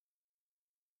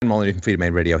Molyneux from Freedom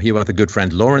Main Radio, here with a good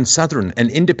friend, Lauren Southern, an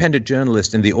independent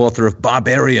journalist and the author of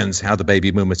Barbarians, How the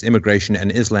Baby Boomers, Immigration and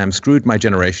Islam Screwed My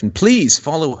Generation. Please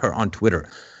follow her on Twitter,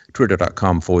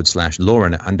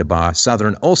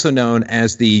 twitter.com/Lauren_Southern, also known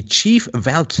as the Chief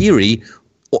Valkyrie,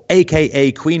 or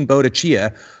a.k.a. Queen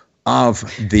Boadicea, of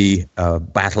the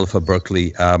Battle for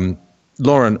Berkeley.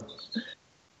 Lauren,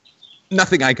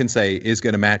 nothing I can say is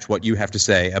going to match what you have to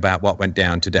say about what went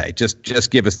down today.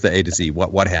 Just give us the A to Z.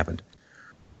 What happened?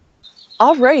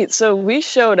 All right. So we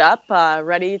showed up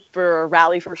ready for a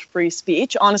rally for free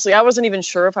speech. Honestly, I wasn't even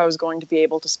sure if I was going to be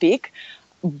able to speak,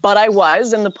 but I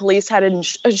was. And the police had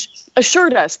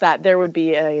assured us that there would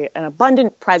be an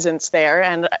abundant presence there.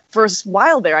 And for a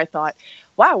while there, I thought,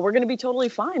 wow, we're going to be totally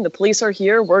fine. The police are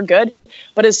here. We're good.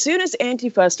 But as soon as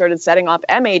Antifa started setting off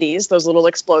M80s, those little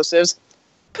explosives,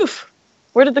 poof.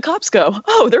 Where did the cops go?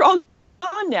 Oh, they're all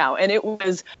gone now. And it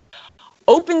was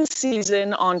open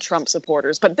season on Trump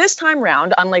supporters. But this time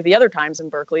round, unlike the other times in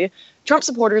Berkeley, Trump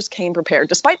supporters came prepared.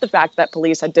 Despite the fact that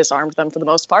police had disarmed them for the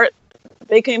most part,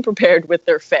 they came prepared with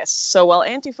their fists. So while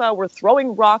Antifa were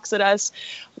throwing rocks at us,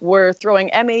 were throwing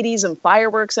M80s and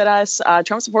fireworks at us,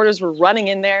 Trump supporters were running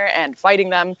in there and fighting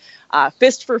them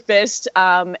fist for fist.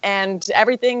 And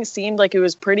everything seemed like it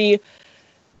was pretty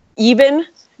even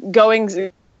going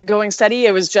steady.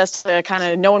 It was just kind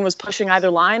of no one was pushing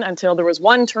either line until there was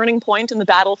one turning point in the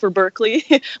battle for Berkeley,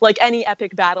 like any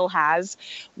epic battle has,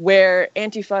 where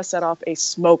Antifa set off a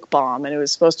smoke bomb, and it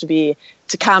was supposed to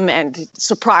come and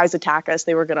surprise attack us.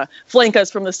 They were going to flank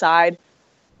us from the side,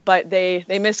 but they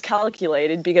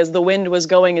miscalculated because the wind was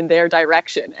going in their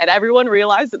direction, and everyone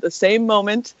realized at the same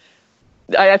moment.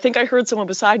 I think I heard someone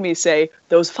beside me say,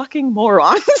 "Those fucking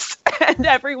morons," and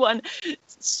everyone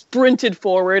sprinted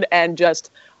forward and just.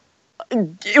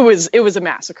 It was a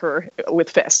massacre with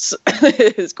fists,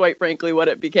 is quite frankly what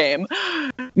it became.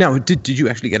 Now, did you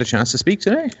actually get a chance to speak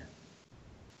today?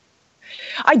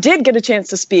 I did get a chance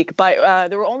to speak, but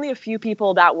there were only a few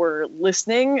people that were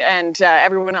listening, and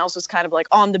everyone else was kind of like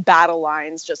on the battle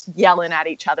lines, just yelling at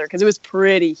each other because it was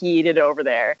pretty heated over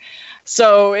there.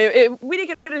 So we did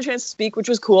get a chance to speak, which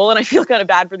was cool, and I feel kind of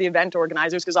bad for the event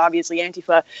organizers because obviously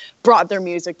Antifa brought their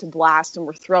music to blast and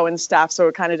were throwing stuff, so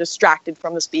it kind of distracted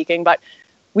from the speaking. But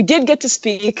we did get to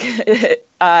speak,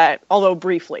 although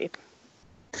briefly.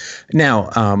 Now,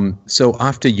 so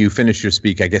after you finish your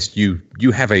speak, I guess you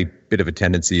have a bit of a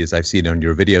tendency, as I've seen on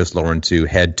your videos, Lauren, to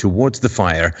head towards the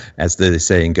fire, as the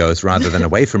saying goes, rather than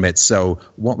away from it. So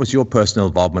what was your personal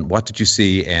involvement? What did you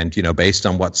see? And, based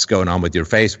on what's going on with your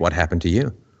face, what happened to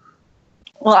you?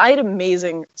 Well, I had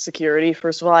amazing security.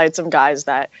 First of all, I had some guys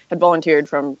that had volunteered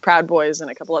from Proud Boys and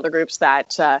a couple other groups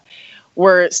that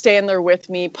were staying there with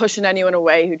me, pushing anyone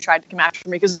away who tried to come after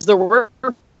me, because there were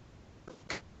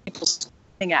people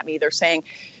at me. They're saying,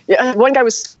 one guy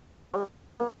was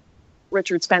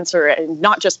Richard Spencer, and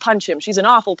not just punch him. She's an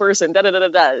awful person,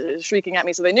 shrieking at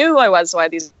me. So they knew who I was. So I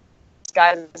had these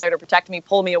guys there to protect me,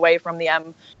 pull me away from the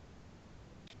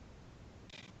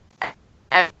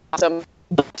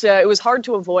But it was hard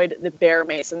to avoid the bear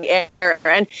mace in the air.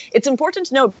 And it's important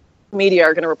to know media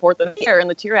are going to report that the air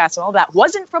and the tear gas and all that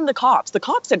wasn't from the cops. The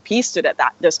cops had pieced it at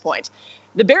this point.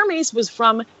 The bear mace was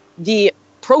from the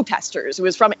protesters. It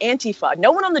was from Antifa.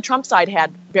 No one on the Trump side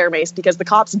had bear mace because the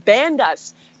cops banned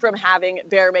us from having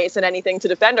bear mace and anything to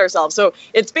defend ourselves. So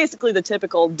it's basically the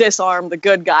typical disarm the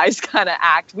good guys kind of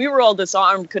act. We were all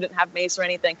disarmed, couldn't have mace or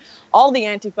anything. All the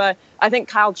Antifa, I think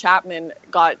Kyle Chapman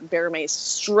got bear mace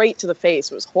straight to the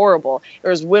face. It was horrible. There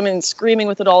was women screaming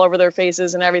with it all over their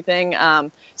faces and everything.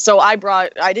 So I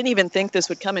didn't even think this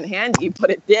would come in handy, but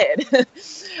it did.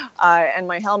 And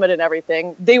my helmet and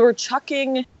everything. They were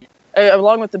chucking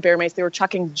along with the bear mace, they were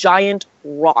chucking giant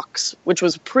rocks, which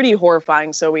was pretty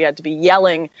horrifying. So we had to be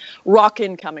yelling, rock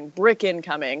incoming, brick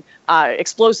incoming,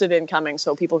 explosive incoming,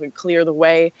 so people could clear the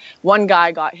way. One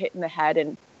guy got hit in the head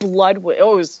and blood, it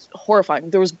was horrifying.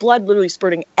 There was blood literally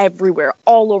spurting everywhere,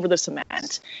 all over the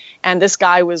cement. And this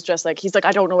guy was just like, he's like,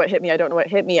 I don't know what hit me. I don't know what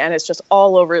hit me. And it's just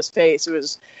all over his face. It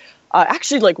was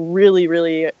actually like really,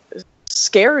 really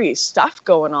scary stuff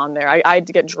going on there. I had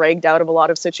to get dragged out of a lot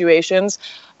of situations.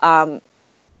 I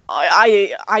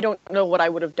don't know what I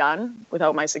would have done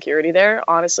without my security there,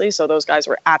 honestly. So those guys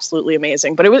were absolutely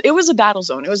amazing. But it was a battle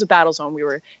zone. It was a battle zone. We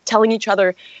were telling each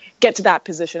other, get to that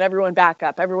position. Everyone back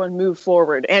up. Everyone move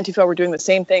forward. Antifa were doing the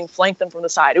same thing, flank them from the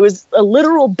side. It was a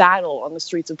literal battle on the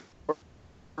streets of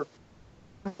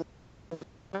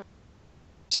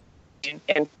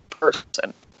in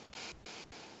person.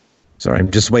 Sorry,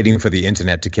 I'm just waiting for the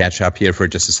internet to catch up here for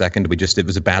just a second. It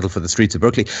was a battle for the streets of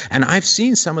Berkeley. And I've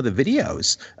seen some of the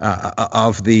videos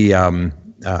of the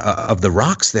of the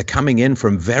rocks. They're coming in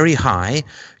from very high,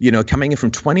 coming in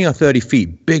from 20 or 30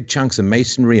 feet, big chunks of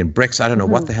masonry and bricks. I don't know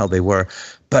what the hell they were.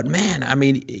 But man, I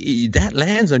mean, that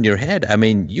lands on your head. I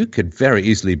mean, you could very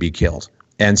easily be killed.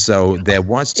 And so there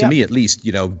was, to me at least,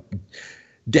 the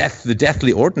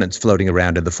deathly ordnance floating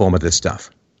around in the form of this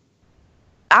stuff.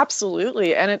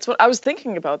 Absolutely. And it's what I was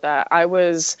thinking about that. I'm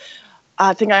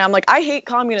like, I hate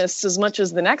communists as much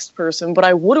as the next person, but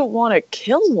I wouldn't want to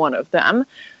kill one of them.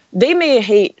 They may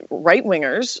hate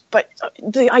right-wingers, but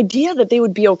the idea that they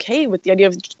would be okay with the idea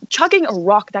of chugging a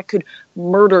rock that could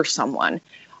murder someone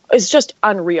is just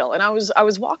unreal. And I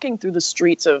was walking through the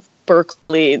streets of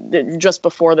Berkeley just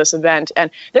before this event,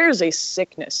 and there's a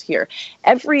sickness here.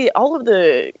 All of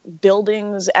the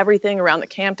buildings, everything around the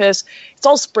campus, it's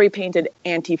all spray painted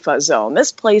Antifa zone.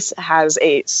 This place has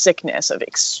a sickness of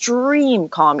extreme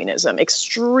communism,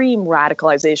 extreme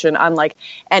radicalization, unlike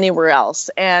anywhere else.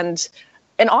 And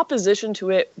an opposition to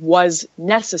it was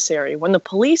necessary. When the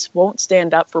police won't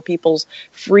stand up for people's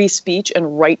free speech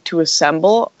and right to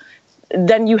assemble,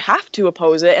 then you have to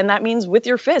oppose it, and that means with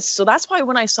your fists. So that's why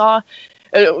when I saw,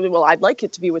 I'd like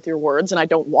it to be with your words, and I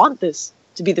don't want this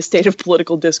to be the state of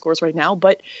political discourse right now,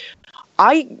 but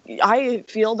I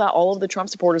feel that all of the Trump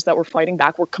supporters that were fighting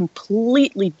back were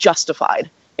completely justified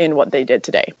in what they did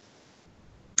today.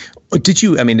 Did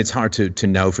you, I mean, it's hard to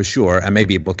know for sure, and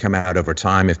maybe it will come out over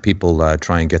time if people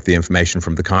try and get the information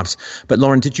from the cops. But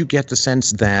Lauren, did you get the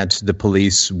sense that the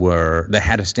police they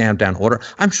had a stand down order?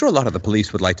 I'm sure a lot of the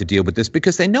police would like to deal with this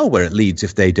because they know where it leads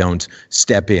if they don't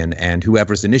step in, and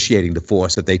whoever's initiating the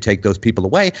force, that they take those people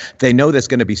away. They know there's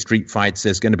going to be street fights.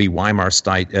 There's going to be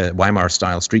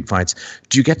Weimar-style street fights.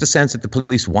 Do you get the sense that the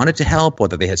police wanted to help, or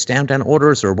that they had stand down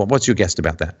orders, or what's your guess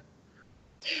about that?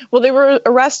 Well, they were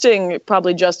arresting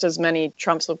probably just as many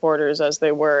Trump supporters as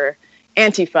they were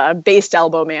Antifa. Based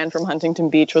Elbow Man from Huntington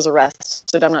Beach was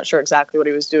arrested. I'm not sure exactly what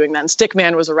he was doing then.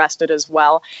 Stickman was arrested as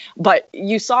well. But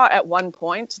you saw at one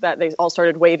point that they all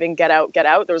started waving, "Get out, get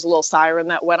out." There was a little siren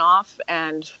that went off.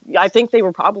 And I think they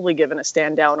were probably given a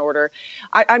stand down order.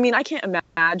 I mean, I can't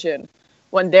imagine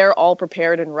when they're all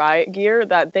prepared in riot gear,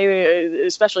 that they,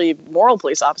 especially moral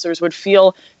police officers, would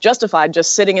feel justified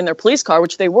just sitting in their police car,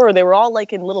 which they were. They were all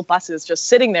like in little buses, just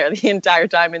sitting there the entire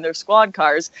time in their squad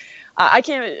cars. I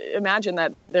can't imagine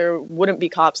that there wouldn't be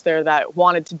cops there that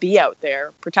wanted to be out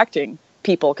there protecting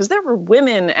people, because there were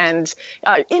women and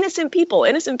innocent people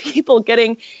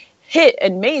getting hit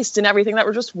and maced and everything that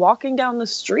were just walking down the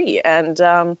street. And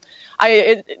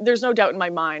there's no doubt in my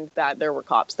mind that there were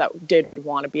cops that did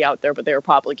want to be out there, but they were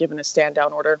probably given a stand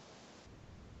down order.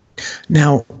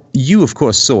 Now, you, of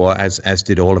course, saw, as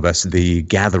did all of us, the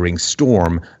gathering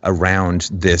storm around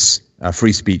this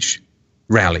free speech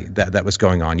rally that was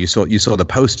going on. You saw the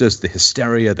posters, the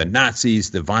hysteria, the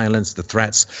Nazis, the violence, the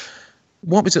threats.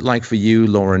 What was it like for you,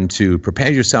 Lauren, to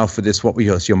prepare yourself for this? What were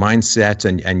your mindset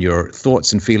and your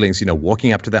thoughts and feelings,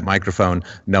 walking up to that microphone,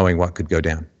 knowing what could go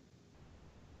down?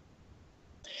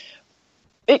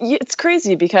 It's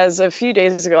crazy because a few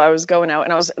days ago I was going out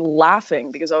and I was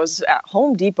laughing because I was at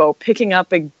Home Depot picking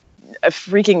up a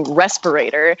freaking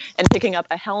respirator and picking up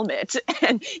a helmet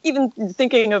and even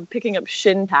thinking of picking up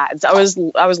shin pads. I was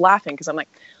laughing because I'm like,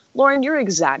 Lauren, you're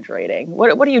exaggerating.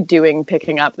 What are you doing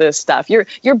picking up this stuff?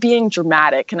 You're being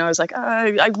dramatic. And I was like,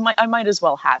 I might as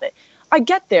well have it. I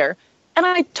get there and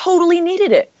I totally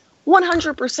needed it.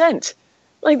 100%.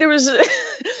 Like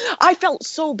I felt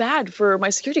so bad for my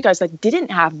security guys that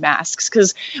didn't have masks,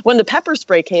 because when the pepper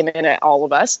spray came in at all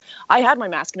of us, I had my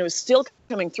mask and it was still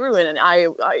coming through, and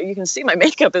you can see my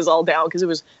makeup is all down because it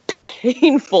was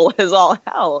painful as all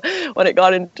hell when it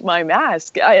got into my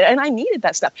mask. And I needed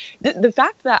that stuff. The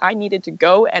fact that I needed to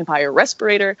go and buy a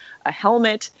respirator, a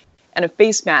helmet, and a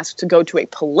face mask to go to a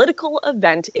political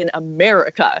event in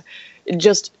America, it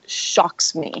just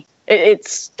shocks me.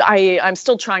 I'm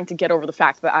still trying to get over the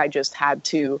fact that I just had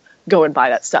to go and buy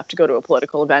that stuff to go to a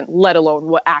political event, let alone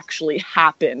what actually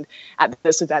happened at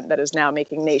this event that is now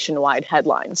making nationwide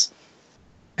headlines.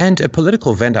 And a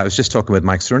political event, I was just talking with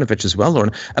Mike Cernovich as well,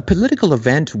 Lauren, a political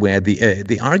event where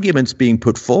the arguments being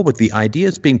put forward, the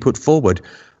ideas being put forward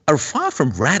are far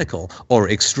from radical or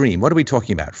extreme. What are we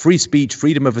talking about? Free speech,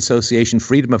 freedom of association,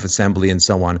 freedom of assembly, and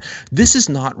so on. This is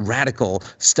not radical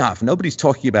stuff. Nobody's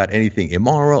talking about anything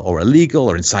immoral or illegal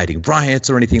or inciting riots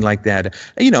or anything like that.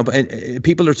 But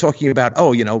people are talking about,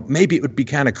 maybe it would be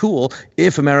kind of cool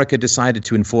if America decided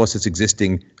to enforce its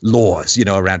existing laws,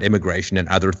 around immigration and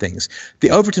other things. The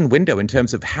Overton window, in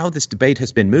terms of how this debate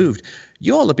has been moved,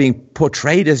 you all are being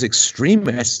portrayed as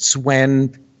extremists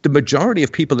when the majority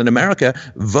of people in America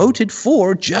voted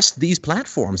for just these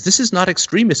platforms. This is not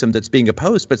extremism that's being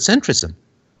opposed, but centrism.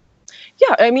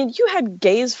 Yeah, I mean, you had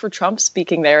gays for Trump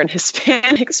speaking there and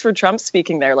Hispanics for Trump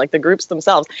speaking there, like the groups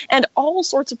themselves, and all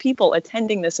sorts of people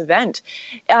attending this event.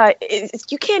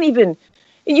 You can't even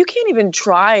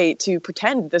try to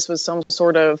pretend this was some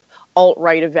sort of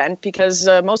alt-right event, because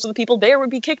most of the people there would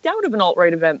be kicked out of an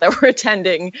alt-right event that were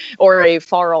attending, or a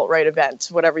far alt-right event,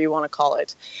 whatever you want to call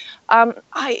it.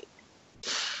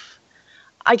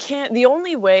 I can't. The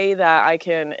only way that I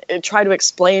can try to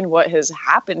explain what has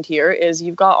happened here is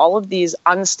you've got all of these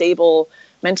unstable,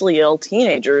 mentally ill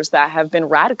teenagers that have been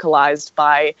radicalized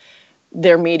by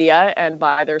their media and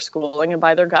by their schooling and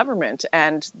by their government,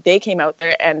 and they came out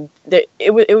there, and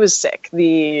it was sick.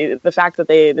 The fact that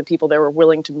the people there were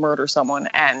willing to murder someone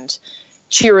and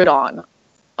cheer it on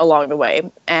along the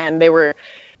way, and they were.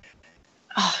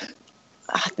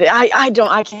 I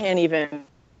can't even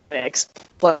explain.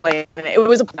 It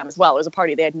was a party as well. It was a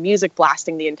party. They had music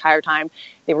blasting the entire time.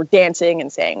 They were dancing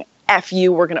and saying, "F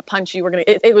you, we're going to punch you, we're going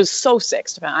to..." It was so sick,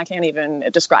 Stefan. I can't even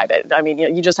describe it. I mean,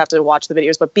 you just have to watch the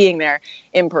videos, but being there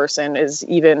in person is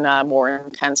even more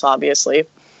intense, obviously.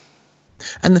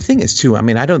 And the thing is, too, I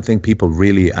mean, I don't think people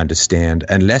really understand,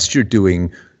 unless you're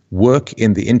doing work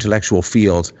in the intellectual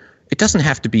field. It doesn't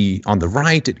have to be on the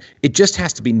right. It just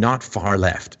has to be not far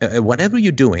left. Whatever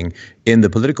you're doing in the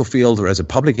political field, or as a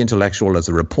public intellectual, as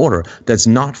a reporter, that's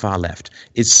not far left,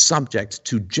 is subject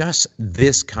to just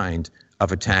this kind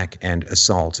of attack and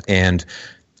assault. And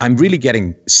I'm really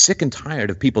getting sick and tired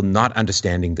of people not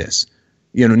understanding this.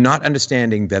 Not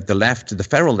understanding that the left, the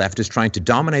feral left, is trying to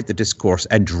dominate the discourse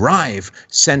and drive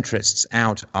centrists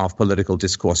out of political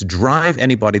discourse, drive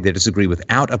anybody they disagree with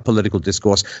out of political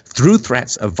discourse through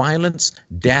threats of violence,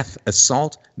 death,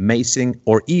 assault, macing,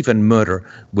 or even murder,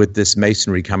 with this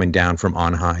masonry coming down from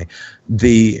on high.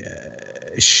 The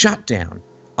shutdown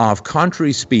of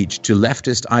contrary speech to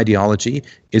leftist ideology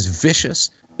is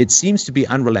vicious. It seems to be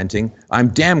unrelenting. I'm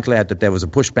damn glad that there was a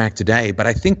pushback today, but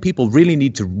I think people really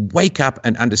need to wake up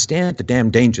and understand the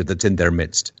damn danger that's in their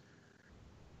midst.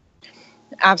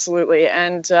 Absolutely.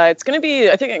 And I think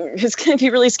it's going to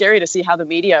be really scary to see how the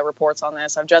media reports on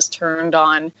this. I've just turned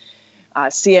on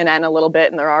CNN a little bit,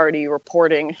 and they're already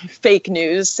reporting fake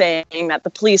news saying that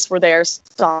the police were there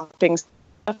stopping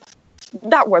stuff.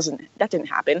 That didn't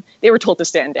happen. They were told to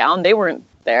stand down. They weren't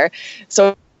there.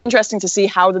 So interesting to see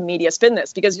how the media spin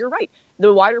this, because you're right.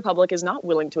 The wider public is not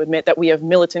willing to admit that we have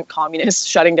militant communists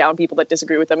shutting down people that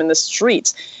disagree with them in the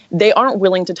streets. They aren't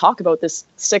willing to talk about this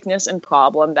sickness and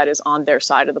problem that is on their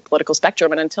side of the political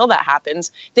spectrum. And until that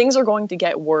happens, things are going to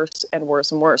get worse and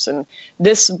worse and worse. And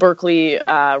this Berkeley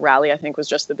rally, I think, was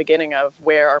just the beginning of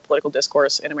where our political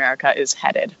discourse in America is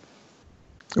headed.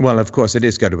 Well, of course, it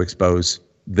is going to expose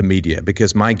the media,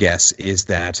 because my guess is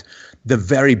that the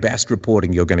very best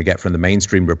reporting you're going to get from the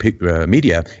mainstream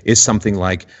media is something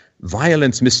like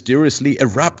violence mysteriously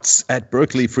erupts at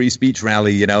Berkeley free speech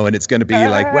rally, and it's going to be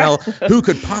like, well, who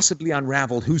could possibly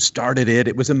unravel who started it?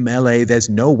 It was a melee. There's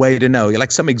no way to know. You're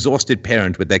like some exhausted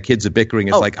parent with their kids are bickering.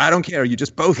 It's like, I don't care. You're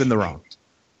just both in the wrong.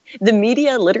 The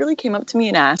media literally came up to me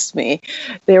and asked me,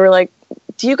 they were like,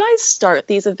 do you guys start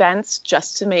these events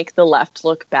just to make the left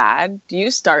look bad? Do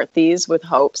you start these with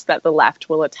hopes that the left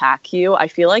will attack you? I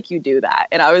feel like you do that.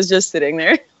 And I was just sitting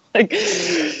there like,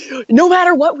 no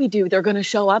matter what we do, they're going to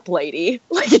show up, lady.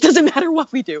 Like, it doesn't matter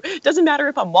what we do. It doesn't matter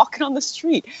if I'm walking on the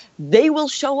street. They will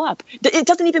show up. It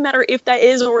doesn't even matter if that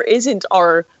is or isn't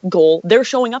our goal. They're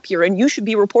showing up here, and you should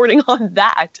be reporting on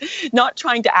that, not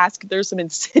trying to ask if there's some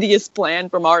insidious plan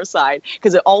from our side,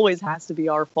 because it always has to be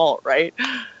our fault, right?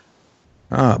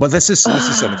 Well, this is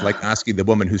sort of like asking the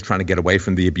woman who's trying to get away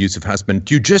from the abusive husband,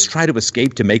 do you just try to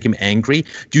escape to make him angry?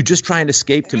 Do you just try and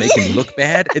escape to make him look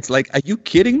bad? It's like, are you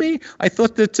kidding me? I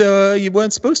thought that you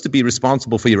weren't supposed to be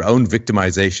responsible for your own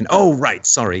victimization. Oh, right.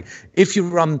 Sorry. If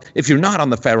you're not on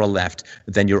the feral left,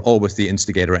 then you're always the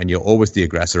instigator and you're always the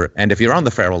aggressor. And if you're on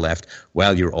the feral left,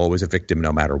 well, you're always a victim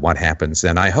no matter what happens.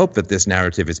 And I hope that this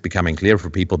narrative is becoming clear for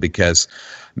people, because,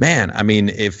 man, I mean,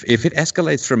 if it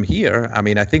escalates from here, I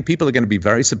mean, I think people are going to be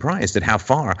very surprised at how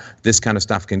far this kind of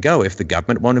stuff can go. If the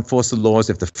government won't enforce the laws,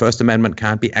 if the First Amendment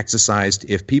can't be exercised,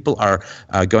 if people are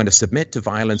going to submit to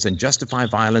violence and justify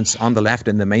violence on the left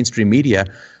and the mainstream media,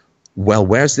 well,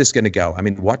 where's this going to go? I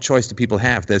mean, what choice do people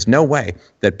have? There's no way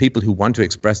that people who want to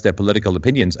express their political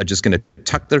opinions are just going to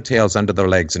tuck their tails under their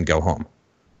legs and go home.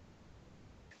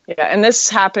 Yeah, and this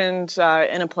happened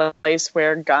in a place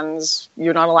where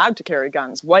you're not allowed to carry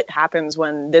guns. What happens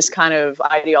when this kind of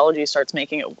ideology starts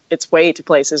making its way to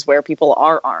places where people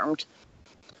are armed?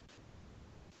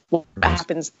 What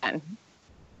happens then?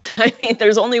 I mean,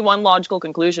 there's only one logical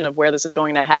conclusion of where this is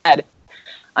going to head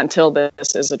until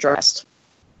this is addressed.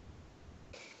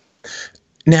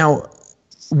 Now,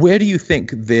 Where do you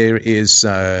think where do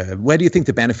you think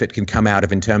the benefit can come out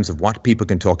of in terms of what people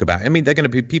can talk about? I mean, there are going to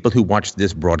be people who watch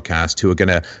this broadcast who are going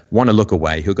to want to look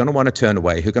away, who are going to want to turn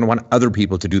away, who are going to want other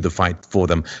people to do the fight for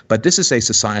them. But this is a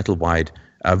societal-wide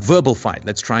verbal fight.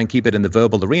 Let's try and keep it in the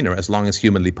verbal arena as long as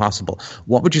humanly possible.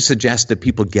 What would you suggest that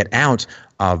people get out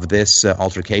of this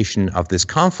altercation, of this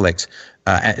conflict,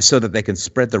 so that they can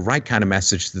spread the right kind of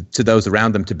message to those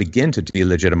around them to begin to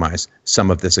delegitimize some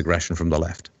of this aggression from the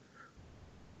left?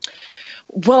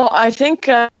 Well, I think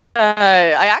I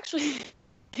actually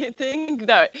think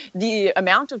that the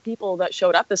amount of people that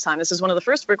showed up this time, this is one of the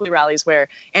first Berkeley rallies where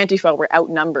Antifa were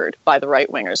outnumbered by the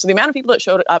right-wingers. So the amount of people that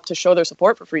showed up to show their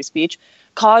support for free speech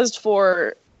caused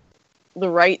for the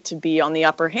right to be on the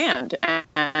upper hand.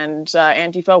 And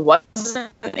Antifa wasn't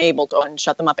able to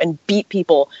shut them up and beat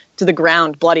people to the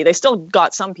ground bloody. They still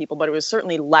got some people, but it was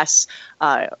certainly less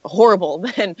horrible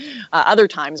than other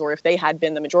times, or if they had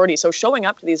been the majority. So showing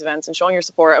up to these events and showing your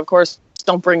support, of course,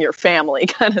 don't bring your family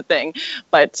kind of thing.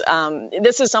 But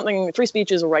this is something, free speech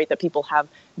is a right that people have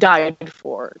died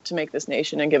for to make this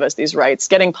nation and give us these rights.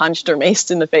 Getting punched or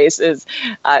maced in the face is,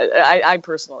 I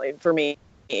personally, for me,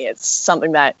 it's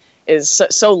something that is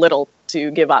so little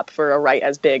to give up for a right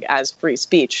as big as free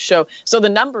speech. So the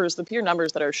numbers, the pure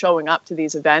numbers that are showing up to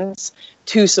these events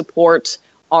to support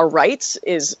our rights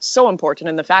is so important.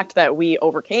 And the fact that we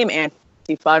overcame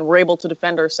Antifa and were able to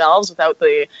defend ourselves without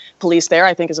the police there,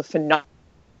 I think is a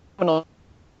phenomenal.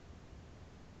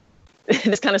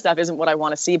 This kind of stuff isn't what I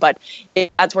want to see, but if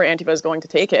that's where Antifa is going to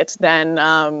take it, then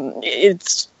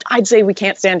I'd say we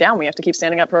can't stand down. We have to keep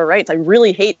standing up for our rights. I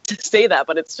really hate to say that,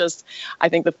 but it's just, I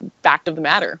think, the fact of the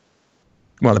matter.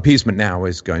 Well, appeasement now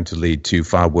is going to lead to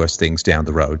far worse things down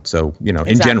the road. So,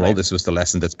 in general, this was the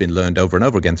lesson that's been learned over and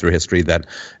over again through history, that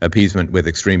appeasement with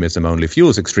extremism only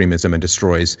fuels extremism and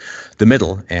destroys the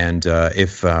middle. And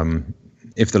if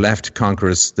the left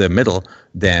conquers the middle,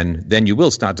 then you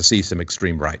will start to see some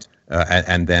extreme right.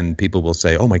 And then people will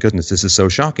say, oh, my goodness, this is so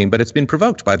shocking. But it's been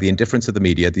provoked by the indifference of the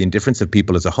media, the indifference of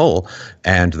people as a whole,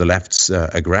 and the left's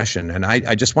aggression. And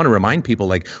I just want to remind people,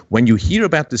 like, when you hear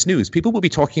about this news, people will be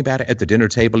talking about it at the dinner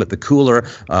table, at the cooler,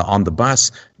 on the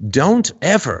bus. Don't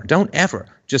ever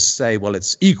just say, well,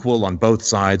 it's equal on both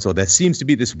sides, or there seems to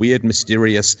be this weird,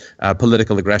 mysterious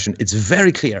political aggression. It's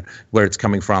very clear where it's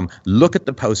coming from. Look at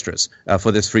the posters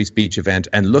for this free speech event,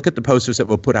 and look at the posters that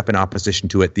were put up in opposition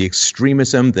to it. The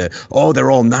extremism, they're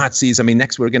all Nazis. I mean,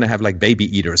 next we're going to have like baby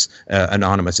eaters.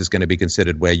 Anonymous is going to be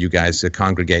considered where you guys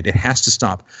congregate. It has to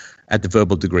stop at the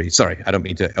verbal degree. Sorry, I don't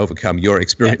mean to overcome your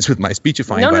experience with my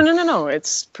speechifying. No.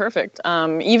 It's perfect.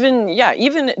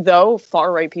 Even though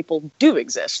far-right people do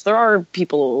exist, there are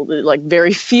people, like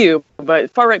very few, but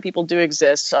far-right people do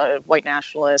exist, white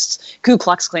nationalists, Ku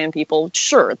Klux Klan people,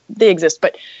 sure, they exist,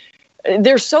 but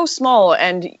they're so small,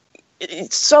 and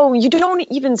so you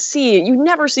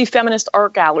never see feminist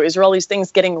art galleries or all these things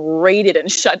getting raided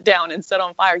and shut down and set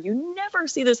on fire. You never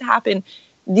see this happen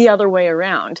the other way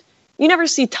around. You never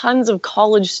see tons of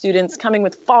college students coming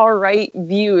with far-right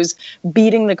views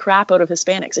beating the crap out of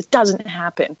Hispanics. It doesn't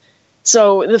happen.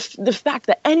 So the fact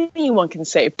that anyone can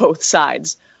say both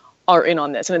sides are in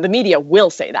on this, and the media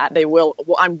will say that, they will.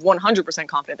 Well, I'm 100%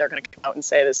 confident they're going to come out and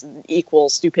say this is equal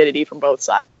stupidity from both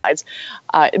sides.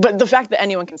 But the fact that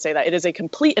anyone can say that, it is a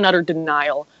complete and utter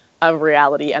denial of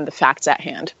reality and the facts at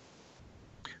hand.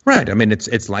 Right. I mean,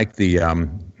 it's like they're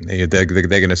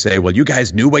going to say, well, you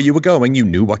guys knew where you were going. You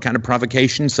knew what kind of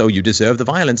provocation, so you deserve the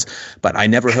violence. But I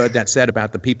never heard that said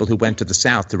about the people who went to the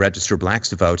South to register blacks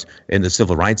to vote in the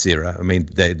civil rights era. I mean,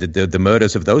 the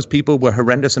murders of those people were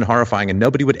horrendous and horrifying, and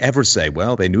nobody would ever say,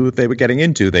 well, they knew what they were getting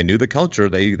into. They knew the culture.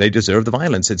 They deserve the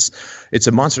violence. It's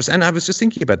a monstrous. And I was just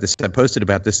thinking about this. I posted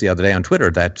about this the other day on Twitter,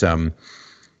 that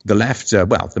the left,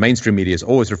 the mainstream media is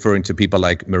always referring to people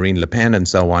like Marine Le Pen and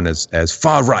so on as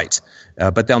far right,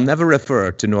 but they'll never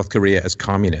refer to North Korea as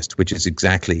communist, which is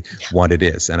exactly what it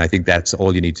is. And I think that's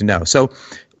all you need to know. So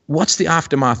what's the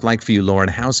aftermath like for you, Lauren?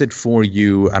 How's it for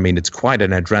you? I mean, it's quite an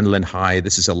adrenaline high.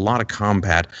 This is a lot of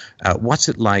combat. What's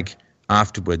it like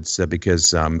afterwards?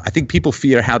 Because I think people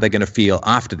fear how they're going to feel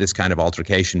after this kind of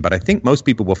altercation, but I think most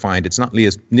people will find it's not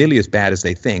nearly as bad as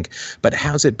they think. But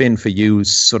how's it been for you,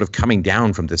 sort of coming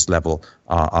down from this level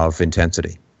of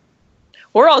intensity?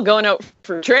 We're all going out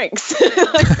for drinks.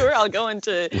 We're all going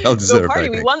to go party.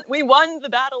 We won the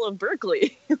Battle of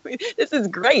Berkeley. This is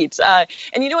great.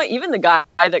 And you know what? Even the guy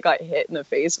that got hit in the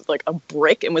face with like a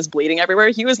brick and was bleeding everywhere,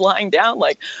 he was lying down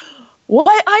like,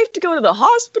 what? I have to go to the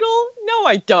hospital? No,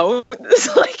 I don't.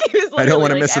 It's like, he was I don't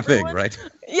want to miss a thing, right?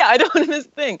 Yeah, I don't want to miss a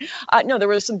thing. No, there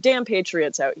were some damn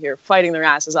patriots out here fighting their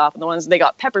asses off, and the ones they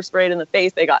got pepper sprayed in the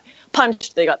face, they got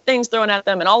punched, they got things thrown at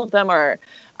them, and all of them are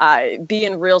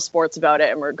being real sports about it,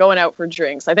 and we're going out for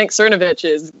drinks. I think Cernovich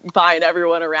is buying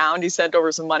everyone around. He sent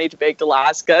over some money to Baked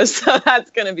Alaska, so that's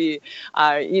going to be,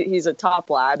 he's a top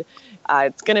lad.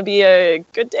 It's going to be a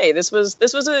good day. This was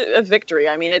a victory.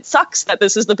 I mean, it sucks that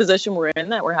this is the position we're in,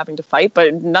 that we're having to fight,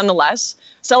 but nonetheless,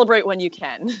 celebrate when you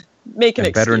can. Make an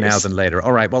excuse. Better now than later.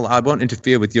 All right. Well, I won't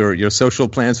interfere with your social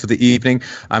plans for the evening.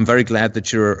 I'm very glad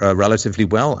that you're relatively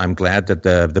well. I'm glad that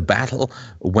the battle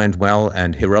went well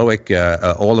and heroic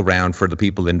all around for the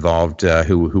people involved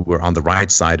who were on the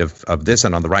right side of this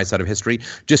and on the right side of history.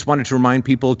 Just wanted to remind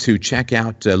people to check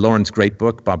out Lauren's great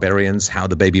book, Barbarians: How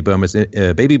the Baby Boomers,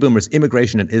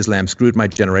 Immigration and Islam Screwed My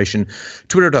Generation.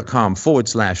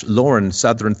 Twitter.com/Lauren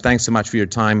Southern. Thanks so much for your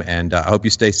time, and I hope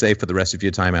you stay safe for the rest of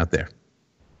your time out there.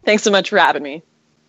 Thanks so much for having me.